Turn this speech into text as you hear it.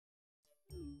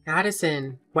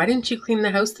Addison, why didn't you clean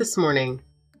the house this morning?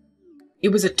 It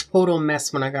was a total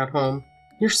mess when I got home.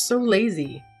 You're so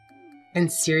lazy.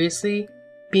 And seriously,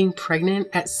 being pregnant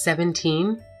at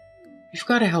 17? You've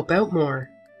got to help out more.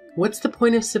 What's the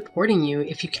point of supporting you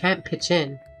if you can't pitch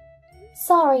in?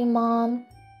 Sorry, Mom.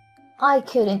 I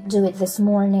couldn't do it this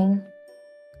morning.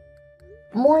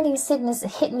 Morning sickness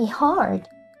hit me hard.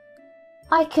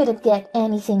 I couldn't get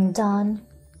anything done.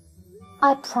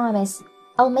 I promise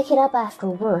I'll make it up after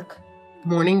work.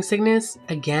 Morning sickness?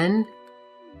 Again?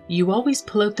 You always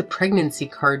pull out the pregnancy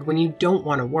card when you don't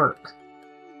want to work.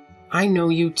 I know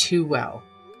you too well.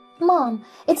 Mom,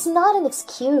 it's not an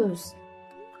excuse.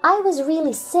 I was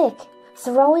really sick,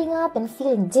 throwing up and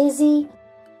feeling dizzy.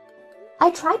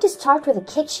 I tried to start with the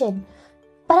kitchen,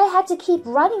 but I had to keep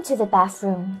running to the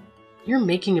bathroom. You're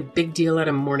making a big deal out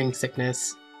of morning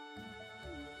sickness.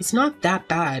 It's not that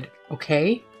bad,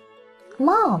 okay?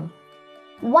 Mom,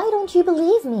 why don't you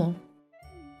believe me?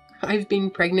 I've been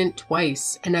pregnant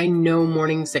twice, and I know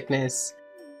morning sickness.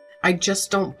 I just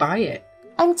don't buy it.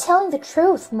 I'm telling the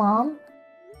truth, Mom.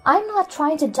 I'm not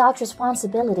trying to dodge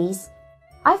responsibilities.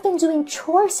 I've been doing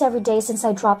chores every day since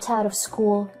I dropped out of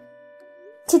school.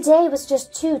 Today was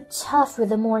just too tough with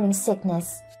the morning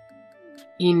sickness.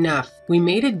 Enough. We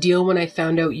made a deal when I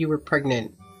found out you were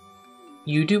pregnant.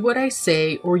 You do what I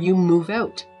say or you move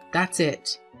out. That's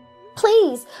it.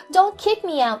 Please, don't kick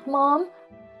me out, Mom.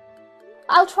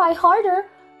 I'll try harder.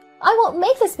 I won't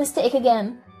make this mistake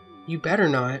again. You better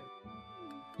not.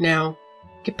 Now,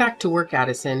 get back to work,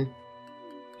 Addison.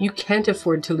 You can't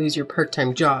afford to lose your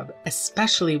part-time job,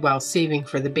 especially while saving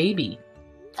for the baby.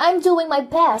 I'm doing my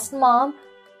best, Mom.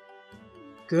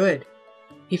 Good.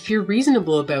 If you're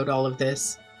reasonable about all of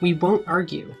this, we won't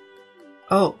argue.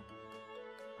 Oh,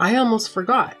 I almost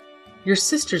forgot. Your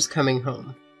sister's coming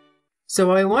home.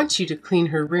 So I want you to clean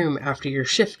her room after your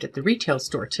shift at the retail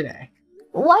store today.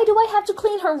 Why do I have to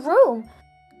clean her room?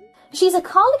 She's a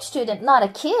college student, not a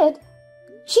kid.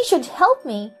 She should help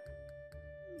me.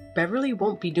 Beverly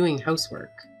won't be doing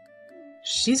housework.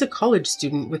 She's a college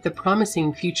student with a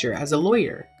promising future as a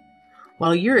lawyer,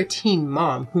 while you're a teen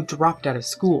mom who dropped out of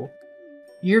school.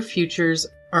 Your futures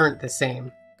aren't the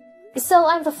same. So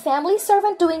I'm the family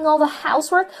servant doing all the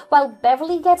housework while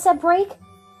Beverly gets a break?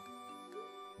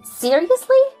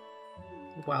 Seriously?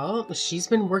 Well, she's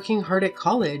been working hard at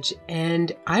college,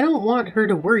 and I don't want her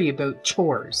to worry about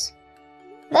chores.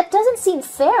 That doesn't seem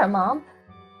fair, Mom.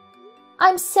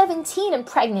 I'm 17 and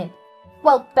pregnant,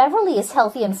 while Beverly is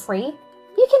healthy and free.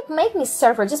 You can't make me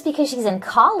serve her just because she's in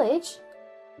college.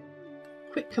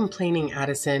 Quit complaining,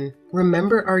 Addison.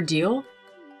 Remember our deal?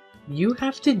 You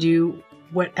have to do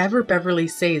whatever Beverly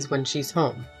says when she's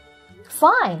home.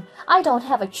 Fine, I don't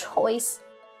have a choice.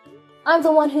 I'm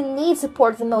the one who needs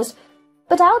support the most,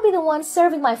 but I'll be the one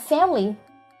serving my family.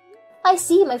 I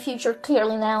see my future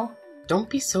clearly now. Don't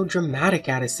be so dramatic,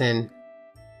 Addison.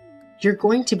 You're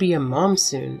going to be a mom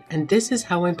soon, and this is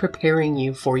how I'm preparing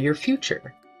you for your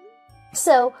future.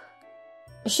 So,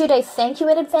 should I thank you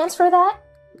in advance for that?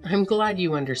 I'm glad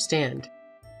you understand.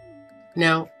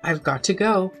 Now, I've got to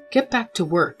go. Get back to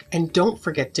work, and don't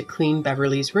forget to clean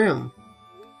Beverly's room.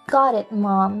 Got it,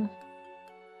 Mom.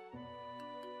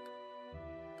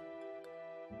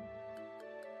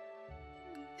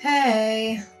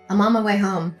 Hey, I'm on my way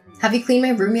home. Have you cleaned my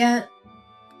room yet?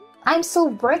 I'm still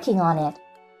working on it.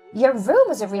 Your room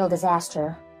was a real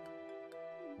disaster.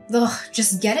 Ugh,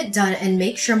 just get it done and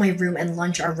make sure my room and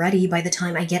lunch are ready by the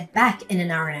time I get back in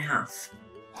an hour and a half.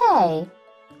 Hey,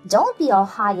 don't be all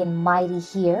high and mighty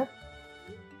here.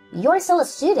 You're still a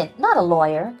student, not a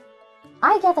lawyer.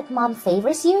 I get that Mom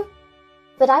favors you,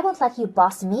 but I won't let you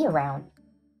boss me around.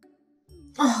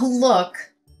 Oh, look.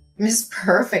 Miss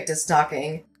Perfect is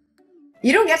talking.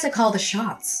 You don't get to call the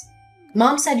shots.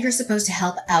 Mom said you're supposed to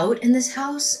help out in this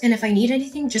house, and if I need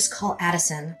anything, just call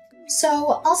Addison.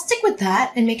 So I'll stick with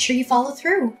that and make sure you follow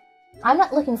through. I'm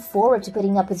not looking forward to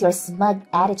putting up with your smug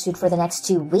attitude for the next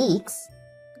 2 weeks.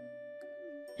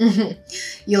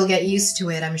 You'll get used to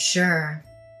it, I'm sure.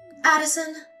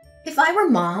 Addison, if I were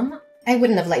Mom, I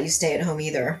wouldn't have let you stay at home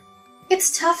either.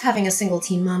 It's tough having a single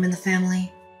teen mom in the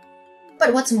family.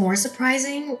 But what's more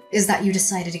surprising is that you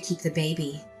decided to keep the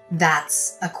baby.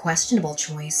 That's a questionable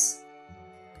choice.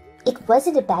 It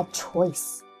wasn't a bad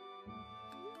choice.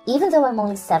 Even though I'm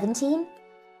only 17,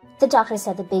 the doctor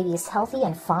said the baby is healthy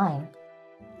and fine.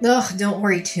 Ugh, don't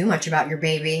worry too much about your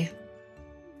baby.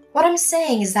 What I'm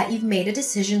saying is that you've made a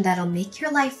decision that'll make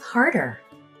your life harder.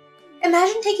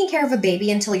 Imagine taking care of a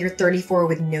baby until you're 34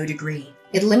 with no degree.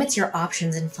 It limits your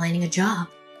options in finding a job.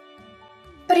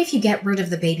 But if you get rid of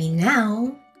the baby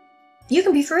now, you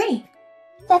can be free.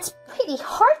 That's pretty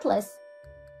heartless.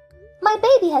 My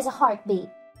baby has a heartbeat.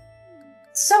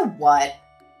 So what?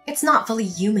 It's not fully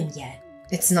human yet.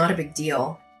 It's not a big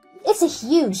deal. It's a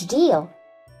huge deal.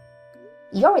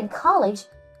 You're in college,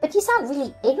 but you sound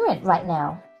really ignorant right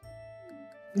now.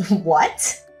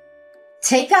 What?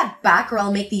 Take that back or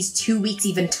I'll make these 2 weeks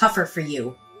even tougher for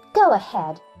you. Go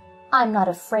ahead. I'm not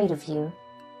afraid of you.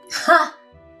 Ha!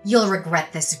 You'll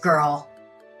regret this, girl.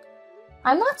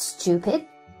 I'm not stupid.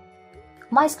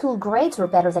 My school grades were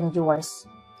better than yours.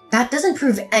 That doesn't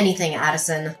prove anything,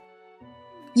 Addison.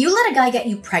 You let a guy get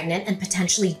you pregnant and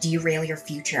potentially derail your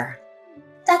future.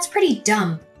 That's pretty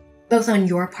dumb, both on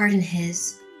your part and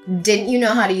his. Didn't you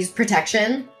know how to use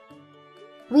protection?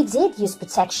 We did use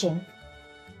protection.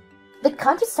 But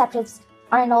contraceptives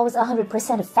aren't always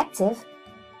 100% effective.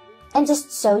 And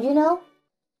just so you know,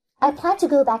 I plan to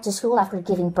go back to school after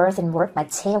giving birth and work my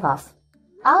tail off.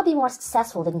 I'll be more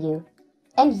successful than you,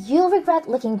 and you'll regret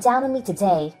looking down on me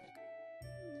today.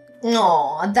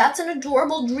 Aw, that's an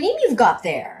adorable dream you've got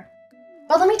there.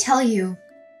 But let me tell you,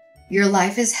 your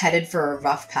life is headed for a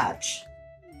rough patch.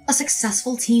 A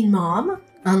successful teen mom?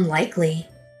 Unlikely.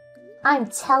 I'm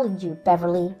telling you,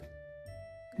 Beverly.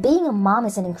 Being a mom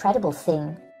is an incredible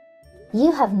thing.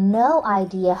 You have no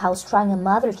idea how strong a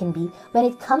mother can be when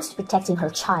it comes to protecting her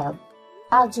child.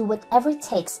 I'll do whatever it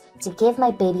takes to give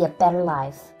my baby a better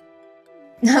life.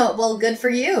 Oh, well, good for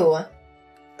you.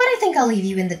 But I think I'll leave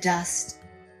you in the dust.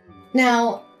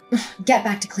 Now, get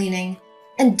back to cleaning.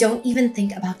 And don't even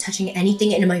think about touching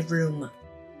anything in my room.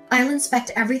 I'll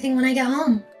inspect everything when I get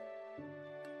home.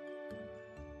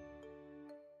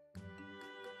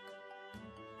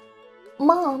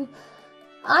 Mom,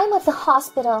 I'm at the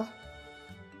hospital.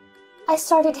 I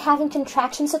started having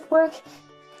contractions at work,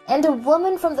 and a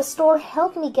woman from the store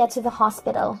helped me get to the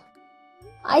hospital.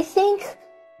 I think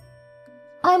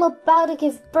I'm about to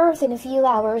give birth in a few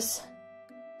hours.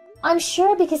 I'm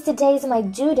sure because today is my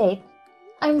due date.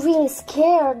 I'm really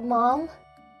scared, Mom.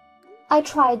 I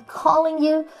tried calling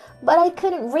you, but I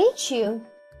couldn't reach you.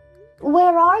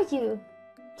 Where are you?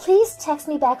 Please text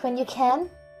me back when you can.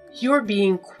 You're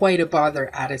being quite a bother,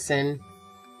 Addison.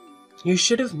 You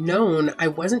should have known I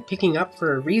wasn't picking up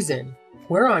for a reason.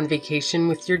 We're on vacation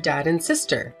with your dad and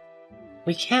sister.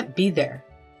 We can't be there.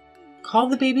 Call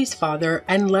the baby's father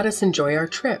and let us enjoy our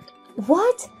trip.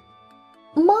 What?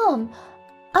 Mom,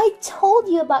 I told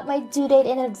you about my due date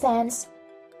in advance.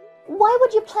 Why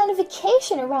would you plan a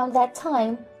vacation around that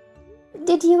time?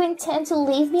 Did you intend to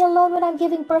leave me alone when I'm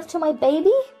giving birth to my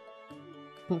baby?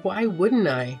 Why wouldn't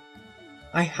I?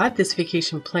 I had this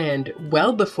vacation planned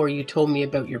well before you told me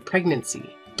about your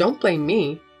pregnancy. Don't blame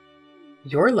me.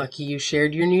 You're lucky you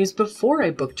shared your news before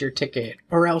I booked your ticket,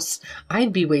 or else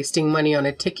I'd be wasting money on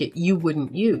a ticket you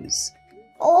wouldn't use.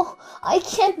 Oh, I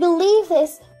can't believe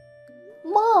this.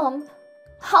 Mom,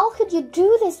 how could you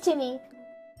do this to me?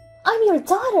 I'm your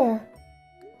daughter.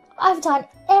 I've done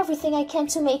everything I can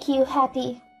to make you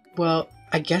happy. Well,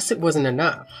 I guess it wasn't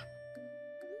enough.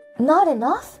 Not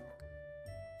enough?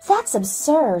 That's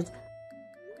absurd.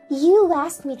 You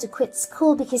asked me to quit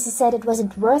school because you said it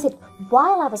wasn't worth it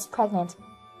while I was pregnant.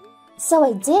 So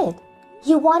I did.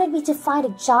 You wanted me to find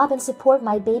a job and support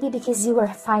my baby because you were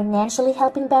financially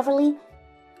helping Beverly.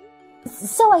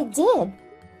 So I did.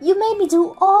 You made me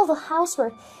do all the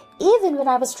housework, even when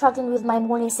I was struggling with my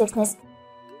morning sickness.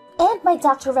 And my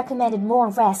doctor recommended more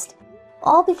rest.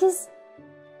 All because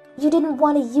you didn't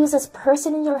want to use this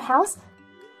person in your house,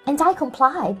 and I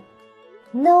complied.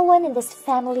 No one in this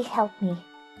family helped me.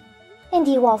 And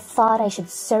you all thought I should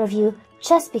serve you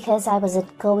just because I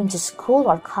wasn't going to school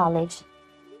or college.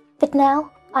 But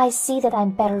now I see that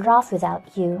I'm better off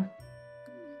without you.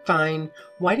 Fine.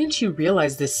 Why didn't you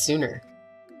realize this sooner?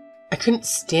 I couldn't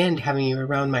stand having you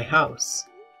around my house.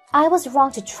 I was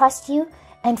wrong to trust you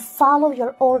and follow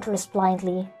your orders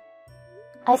blindly.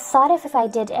 I thought if I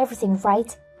did everything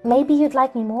right, maybe you'd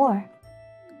like me more.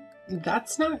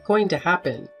 That's not going to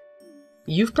happen.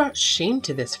 You've brought shame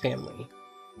to this family.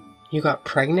 You got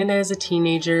pregnant as a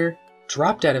teenager,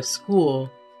 dropped out of school,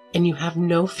 and you have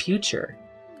no future.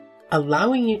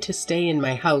 Allowing you to stay in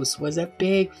my house was a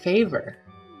big favor.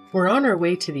 We're on our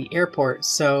way to the airport,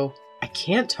 so I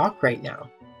can't talk right now.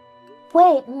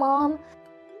 Wait, Mom.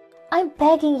 I'm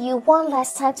begging you one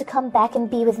last time to come back and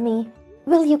be with me.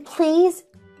 Will you please?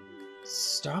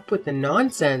 Stop with the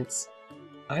nonsense.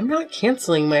 I'm not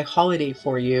canceling my holiday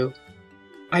for you.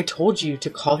 I told you to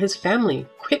call his family.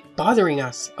 Quit bothering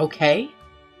us, okay?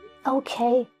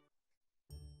 Okay.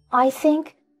 I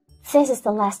think this is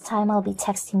the last time I'll be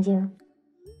texting you.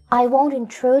 I won't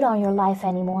intrude on your life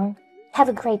anymore. Have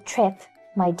a great trip,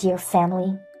 my dear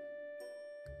family.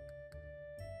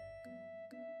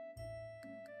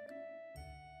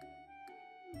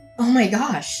 Oh my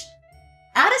gosh.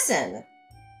 Addison,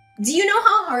 do you know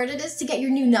how hard it is to get your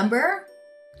new number?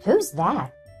 Who's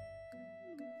that?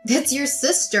 It's your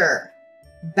sister,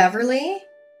 Beverly.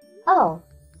 Oh,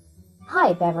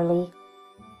 hi, Beverly.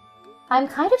 I'm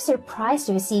kind of surprised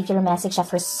to receive your message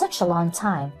after such a long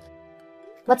time.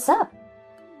 What's up?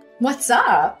 What's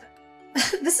up?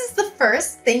 This is the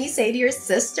first thing you say to your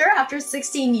sister after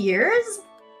 16 years?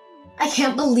 I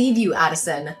can't believe you,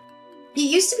 Addison. You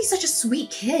used to be such a sweet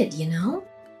kid, you know?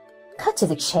 Cut to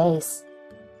the chase.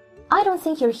 I don't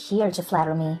think you're here to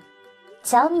flatter me.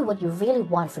 Tell me what you really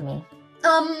want from me.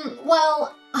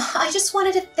 Well, I just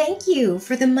wanted to thank you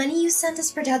for the money you sent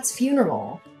us for Dad's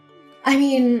funeral. I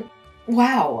mean,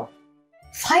 wow.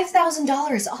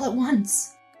 $5,000 all at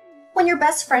once. When your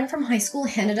best friend from high school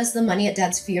handed us the money at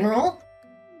Dad's funeral,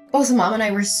 both Mom and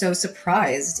I were so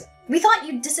surprised. We thought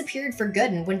you'd disappeared for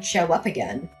good and wouldn't show up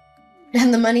again.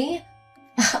 And the money?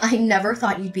 I never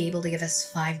thought you'd be able to give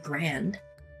us $5,000.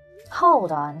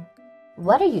 Hold on.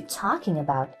 What are you talking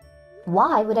about?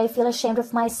 Why would I feel ashamed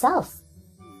of myself?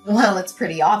 Well, it's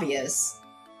pretty obvious.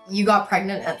 You got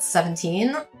pregnant at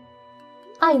 17?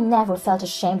 I never felt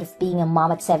ashamed of being a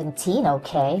mom at 17,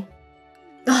 okay?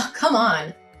 Oh, come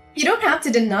on. You don't have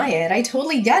to deny it. I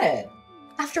totally get it.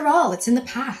 After all, it's in the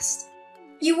past.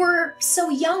 You were so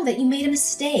young that you made a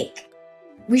mistake.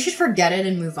 We should forget it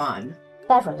and move on.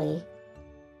 Beverly,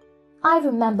 I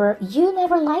remember you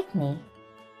never liked me.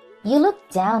 You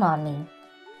looked down on me.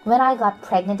 When I got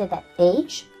pregnant at that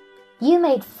age, you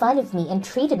made fun of me and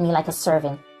treated me like a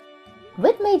servant.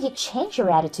 What made you change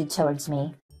your attitude towards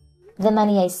me? The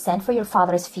money I sent for your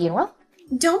father's funeral?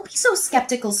 Don't be so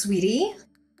skeptical, sweetie.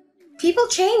 People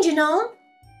change, you know.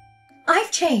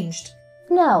 I've changed.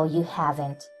 No, you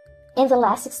haven't. In the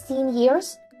last 16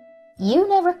 years, you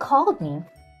never called me.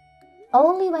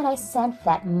 Only when I sent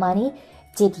that money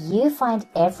did you find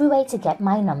every way to get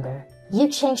my number. You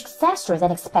changed faster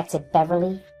than expected,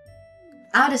 Beverly.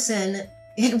 Addison,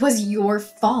 it was your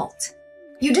fault.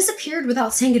 You disappeared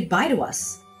without saying goodbye to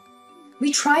us.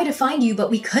 We tried to find you,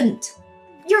 but we couldn't.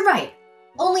 You're right.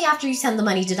 Only after you sent the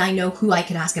money did I know who I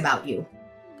could ask about you.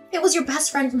 It was your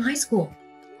best friend from high school.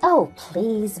 Oh,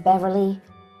 please, Beverly.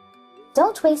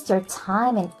 Don't waste your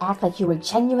time and act like you were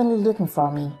genuinely looking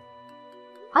for me.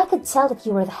 I could tell that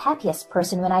you were the happiest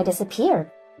person when I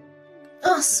disappeared.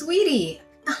 Oh, sweetie,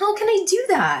 how can I do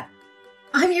that?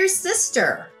 I'm your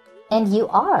sister. And you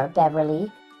are, Beverly.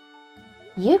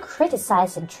 You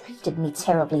criticized and treated me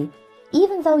terribly,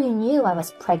 even though you knew I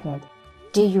was pregnant.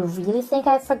 Do you really think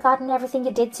I've forgotten everything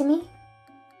you did to me?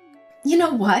 You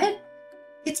know what?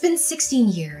 It's been 16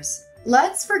 years.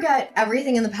 Let's forget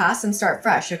everything in the past and start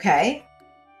fresh, okay?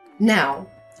 Now,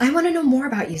 I want to know more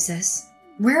about you, sis.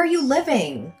 Where are you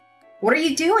living? What are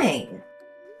you doing?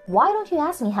 Why don't you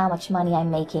ask me how much money I'm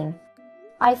making?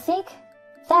 I think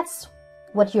that's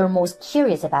what you're most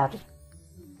curious about.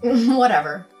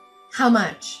 Whatever. How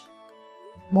much?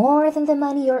 More than the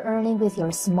money you're earning with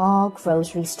your small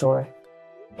grocery store.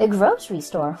 A grocery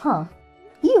store, huh?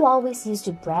 You always used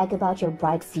to brag about your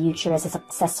bright future as a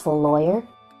successful lawyer.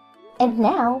 And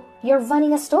now you're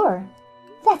running a store.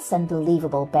 That's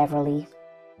unbelievable, Beverly.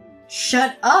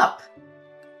 Shut up!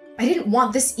 I didn't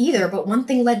want this either, but one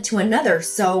thing led to another,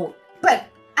 so... But,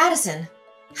 Addison,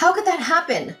 how could that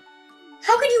happen?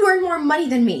 How could you earn more money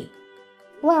than me?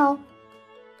 Well,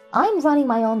 I'm running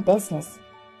my own business,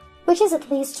 which is at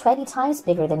least 20 times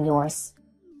bigger than yours.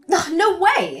 No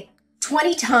way!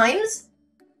 20 times?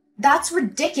 That's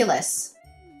ridiculous.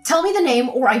 Tell me the name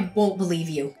or I won't believe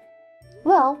you.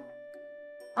 Well,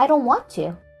 I don't want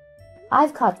to.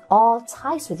 I've cut all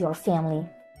ties with your family,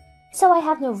 so I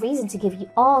have no reason to give you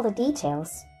all the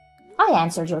details. I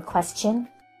answered your question.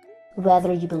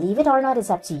 Whether you believe it or not is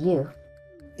up to you.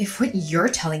 If what you're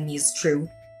telling me is true,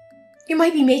 you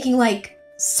might be making like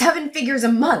 7 figures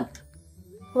a month.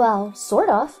 Well, sort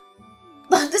of.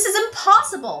 This is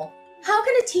impossible. How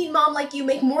can a teen mom like you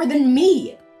make more than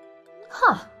me?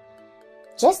 Huh.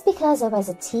 Just because I was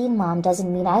a teen mom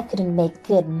doesn't mean I couldn't make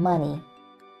good money.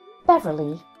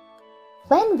 Beverly,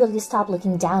 when will you stop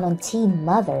looking down on teen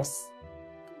mothers?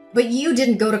 But you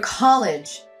didn't go to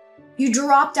college. You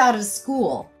dropped out of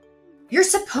school. You're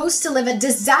supposed to live a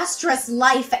disastrous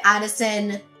life,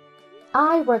 Addison.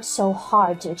 I worked so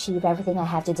hard to achieve everything I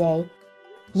have today.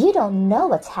 You don't know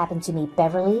what's happened to me,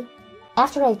 Beverly.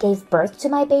 After I gave birth to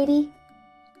my baby,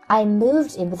 I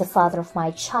moved in with the father of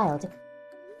my child.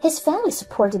 His family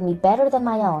supported me better than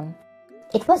my own.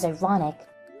 It was ironic.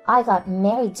 I got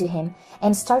married to him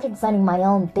and started running my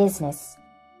own business.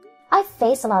 I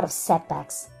faced a lot of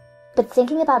setbacks, but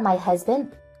thinking about my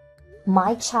husband,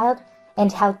 my child,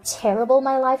 and how terrible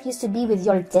my life used to be with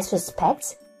your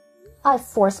disrespect, I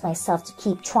forced myself to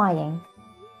keep trying.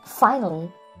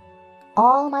 Finally,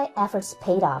 all my efforts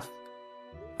paid off.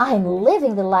 I'm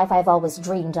living the life I've always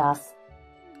dreamed of.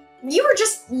 You were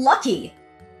just lucky.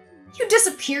 You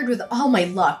disappeared with all my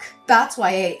luck. That's why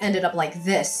I ended up like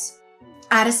this.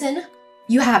 Addison,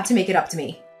 you have to make it up to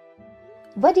me.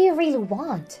 What do you really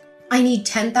want? I need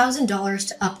 $10,000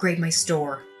 to upgrade my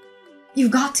store. You've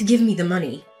got to give me the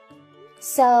money.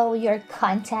 So you're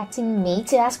contacting me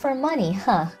to ask for money,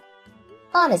 huh?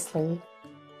 Honestly,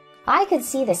 I could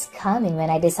see this coming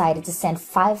when I decided to send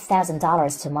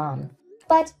 $5,000 to Mom.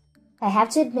 But I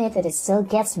have to admit that it still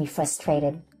gets me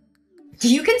frustrated.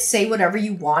 You can say whatever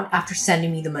you want after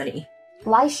sending me the money.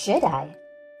 Why should I?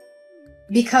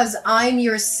 Because I'm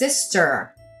your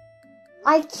sister.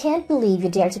 I can't believe you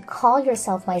dare to call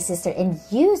yourself my sister and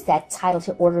use that title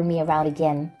to order me around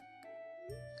again.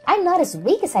 I'm not as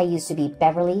weak as I used to be,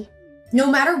 Beverly. No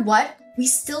matter what, we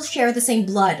still share the same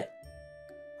blood.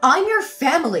 I'm your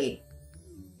family.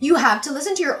 You have to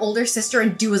listen to your older sister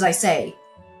and do as I say.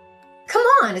 Come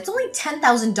on, it's only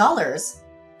 $10,000.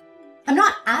 I'm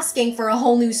not asking for a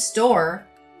whole new store.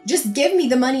 Just give me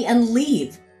the money and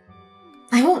leave.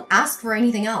 I won't ask for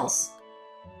anything else.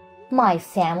 My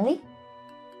family?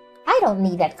 I don't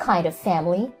need that kind of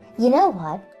family. You know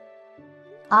what?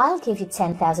 I'll give you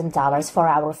 $10,000 for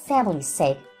our family's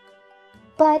sake.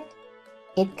 But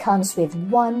it comes with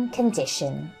one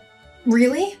condition.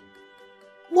 Really?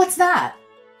 What's that?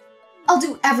 I'll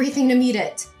do everything to meet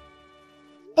it.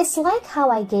 It's like how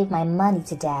I gave my money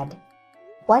to Dad.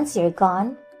 Once you're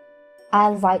gone,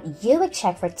 I'll write you a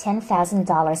check for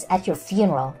 $10,000 at your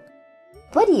funeral.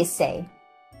 What do you say?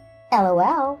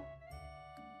 LOL.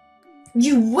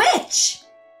 You witch!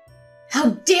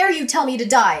 How dare you tell me to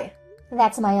die?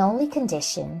 That's my only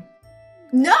condition.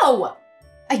 No!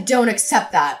 I don't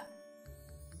accept that.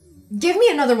 Give me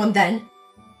another one then.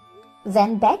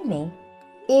 Then beg me.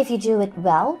 If you do it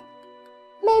well,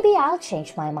 maybe I'll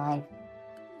change my mind.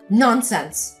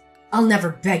 Nonsense. I'll never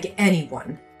beg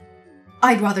anyone.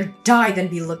 I'd rather die than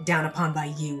be looked down upon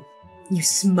by you, you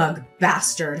smug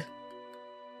bastard.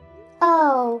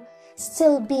 Oh,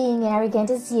 still being arrogant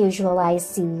as usual, I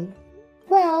see.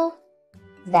 Well,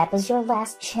 that was your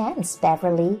last chance,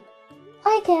 Beverly.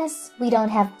 I guess we don't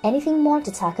have anything more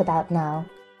to talk about now.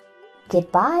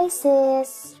 Goodbye,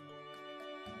 sis.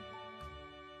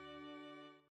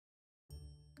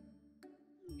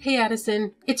 Hey,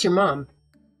 Addison, it's your mom.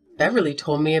 Beverly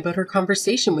told me about her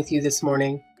conversation with you this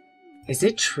morning. Is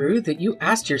it true that you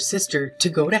asked your sister to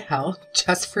go to hell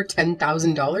just for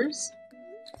 $10,000?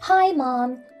 Hi,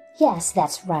 Mom. Yes,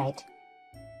 that's right.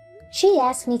 She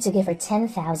asked me to give her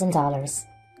 $10,000.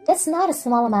 That's not a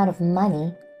small amount of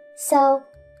money, so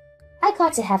I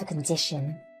got to have a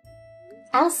condition.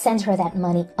 I'll send her that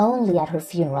money only at her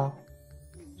funeral.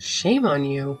 Shame on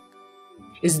you.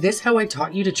 Is this how I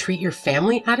taught you to treat your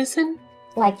family, Addison?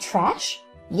 Like trash?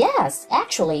 Yes,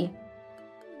 actually.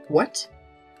 What?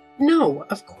 No,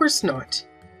 of course not.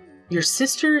 Your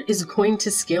sister is going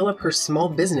to scale up her small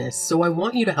business, so I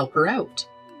want you to help her out.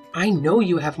 I know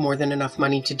you have more than enough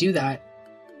money to do that.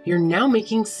 You're now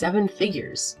making 7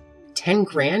 figures. 10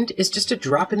 grand is just a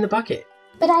drop in the bucket.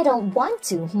 But I don't want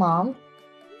to, Mom.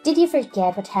 Did you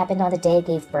forget what happened on the day I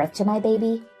gave birth to my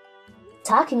baby?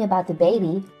 Talking about the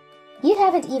baby, you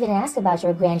haven't even asked about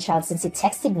your grandchild since you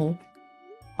texted me.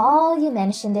 All you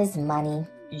mentioned is money.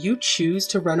 You choose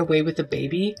to run away with the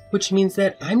baby, which means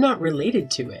that I'm not related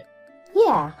to it.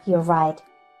 Yeah, you're right.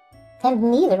 And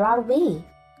neither are we.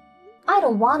 I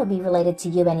don't want to be related to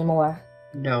you anymore.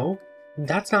 No,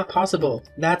 that's not possible.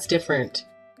 That's different.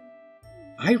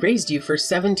 I raised you for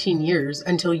 17 years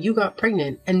until you got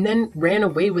pregnant and then ran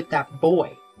away with that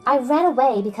boy. I ran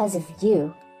away because of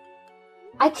you.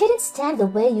 I couldn't stand the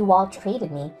way you all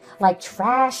treated me, like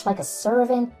trash, like a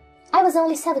servant. I was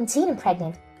only 17 and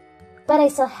pregnant, but I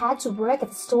still had to work at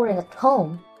the store and at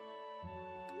home.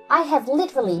 I have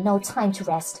literally no time to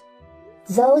rest.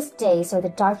 Those days are the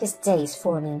darkest days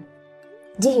for me.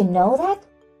 Do you know that?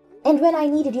 And when I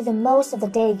needed you the most of the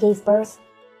day I gave birth,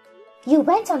 you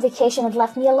went on vacation and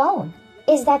left me alone.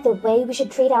 Is that the way we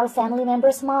should treat our family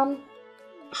members, Mom?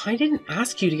 I didn't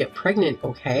ask you to get pregnant,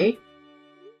 okay?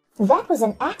 That was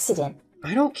an accident.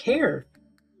 I don't care.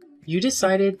 You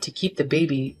decided to keep the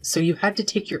baby, so you had to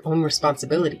take your own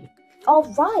responsibility. All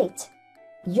right.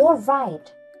 You're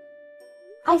right.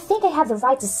 I think I have the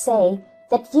right to say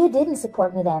that you didn't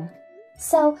support me then.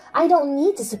 So I don't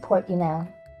need to support you now.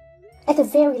 At the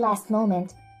very last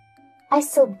moment, I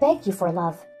still begged you for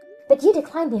love, but you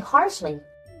declined me harshly.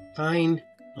 Fine.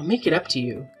 I'll make it up to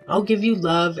you. I'll give you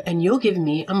love and you'll give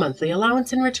me a monthly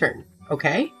allowance in return,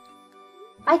 okay?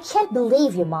 I can't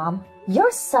believe you, Mom.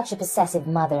 You're such a possessive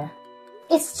mother.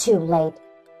 It's too late.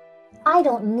 I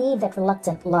don't need that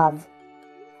reluctant love.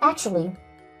 Actually,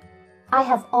 I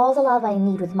have all the love I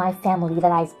need with my family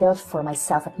that I've built for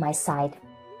myself at my side.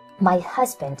 My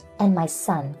husband and my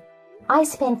son. I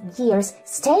spent years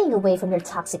staying away from your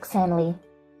toxic family.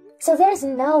 So there's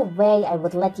no way I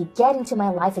would let you get into my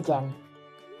life again.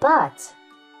 But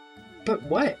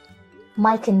what?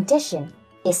 My condition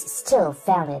is still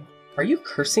valid. Are you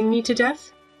cursing me to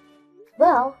death?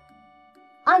 Well,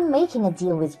 I'm making a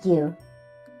deal with you,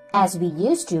 as we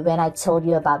used to when I told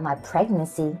you about my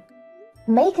pregnancy.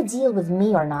 Make a deal with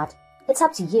me or not, it's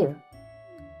up to you.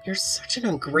 You're such an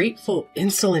ungrateful,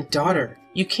 insolent daughter.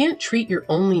 You can't treat your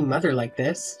only mother like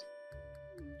this.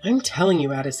 I'm telling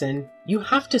you, Addison, you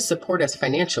have to support us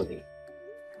financially.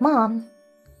 Mom,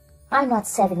 I'm not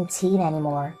 17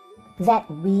 anymore. That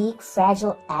weak,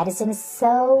 fragile Addison is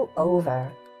so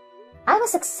over. I'm a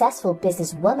successful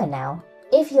businesswoman now.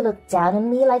 If you look down on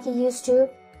me like you used to,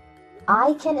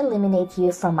 I can eliminate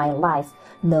you from my life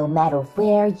no matter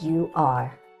where you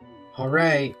are. All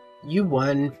right, you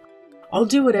won. I'll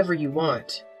do whatever you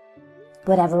want.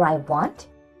 Whatever I want?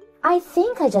 I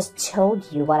think I just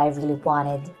told you what I really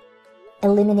wanted.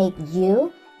 Eliminate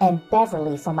you and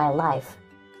Beverly from my life.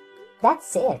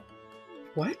 That's it.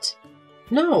 What?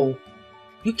 No,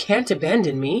 you can't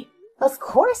abandon me. Of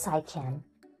course I can.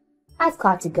 I've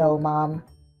got to go, Mom.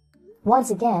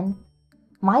 Once again,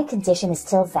 my condition is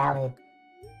still valid.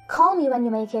 Call me when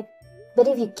you make it, but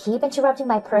if you keep interrupting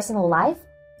my personal life,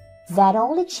 that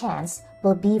only chance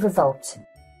will be revoked.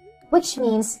 Which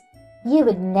means you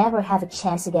would never have a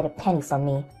chance to get a penny from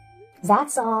me.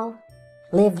 That's all.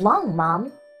 Live long,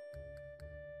 Mom.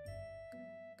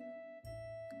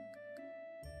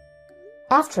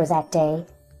 After that day,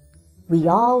 we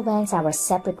all went our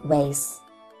separate ways.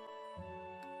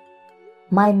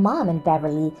 My mom and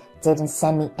Beverly didn't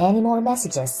send me any more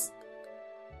messages.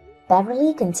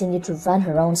 Beverly continued to run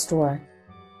her own store,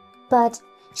 but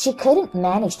she couldn't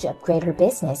manage to upgrade her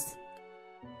business.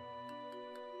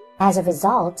 As a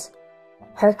result,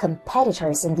 her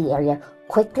competitors in the area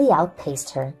quickly outpaced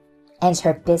her, and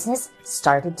her business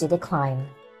started to decline.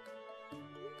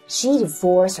 She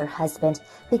divorced her husband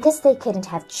because they couldn't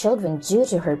have children due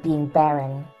to her being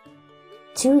barren.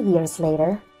 2 years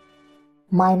later,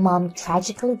 my mom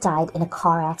tragically died in a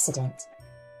car accident.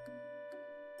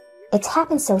 It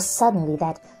happened so suddenly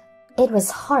that it was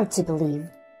hard to believe.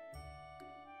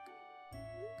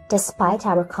 Despite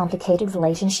our complicated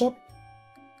relationship,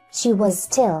 she was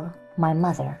still my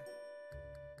mother.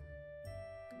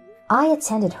 I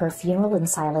attended her funeral in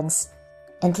silence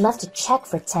and left a check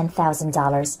for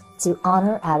 $10,000 to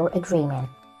honor our agreement.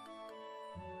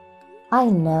 I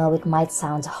know it might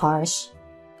sound harsh,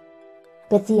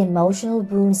 but the emotional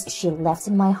wounds she left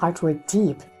in my heart were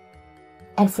deep,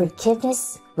 and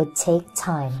forgiveness would take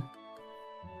time.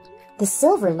 The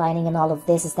silver lining in all of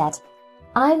this is that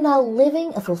I'm now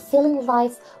living a fulfilling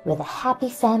life with a happy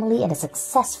family and a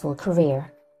successful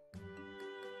career.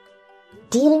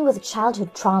 Dealing with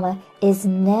childhood trauma is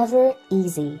never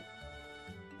easy,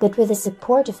 but with the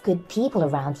support of good people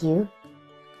around you,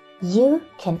 you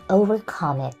can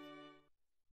overcome it.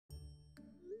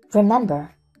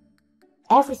 Remember,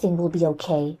 everything will be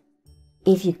okay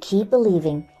if you keep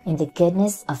believing in the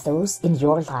goodness of those in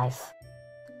your life.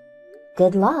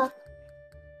 Good luck!